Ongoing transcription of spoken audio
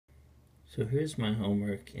So here's my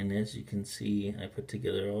homework, and as you can see, I put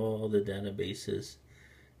together all the databases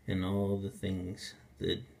and all the things.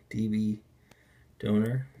 The DB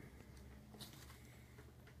donor,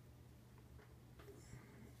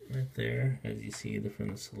 right there, as you see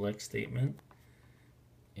from the select statement.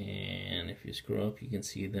 And if you scroll up, you can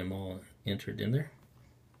see them all entered in there.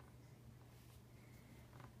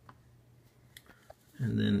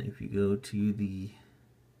 And then if you go to the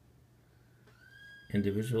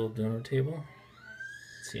individual donor table,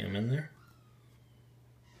 see them in there.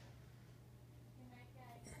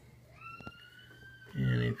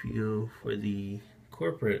 And if you go for the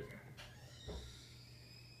corporate,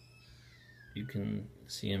 you can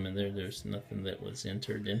see them in there. There's nothing that was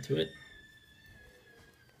entered into it.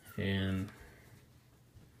 And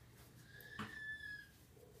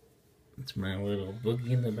it's my little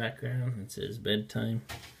boogie in the background. It says bedtime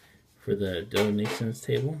for the donations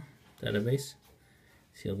table database.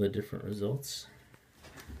 See all the different results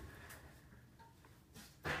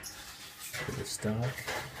for the stock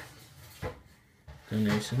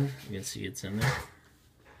donation. You can see it's in there.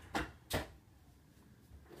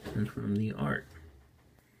 And from the art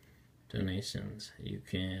donations, you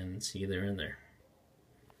can see they're in there.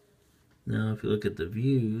 Now if you look at the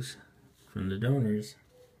views from the donors,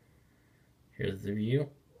 here's the view.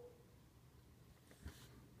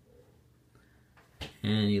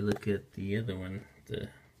 And you look at the other one, the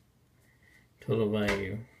total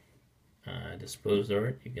value disposed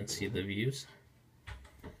art, you can see the views.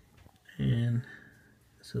 And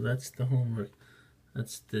so that's the homework.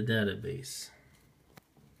 That's the database.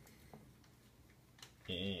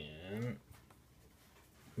 And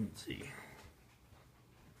let's see.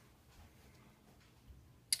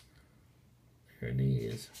 There it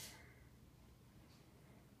is.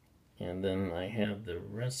 And then I have the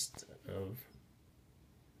rest of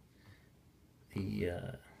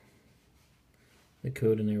the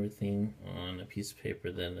code and everything on a piece of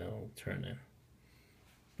paper that I'll turn in.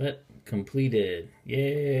 But completed.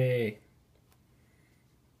 Yay!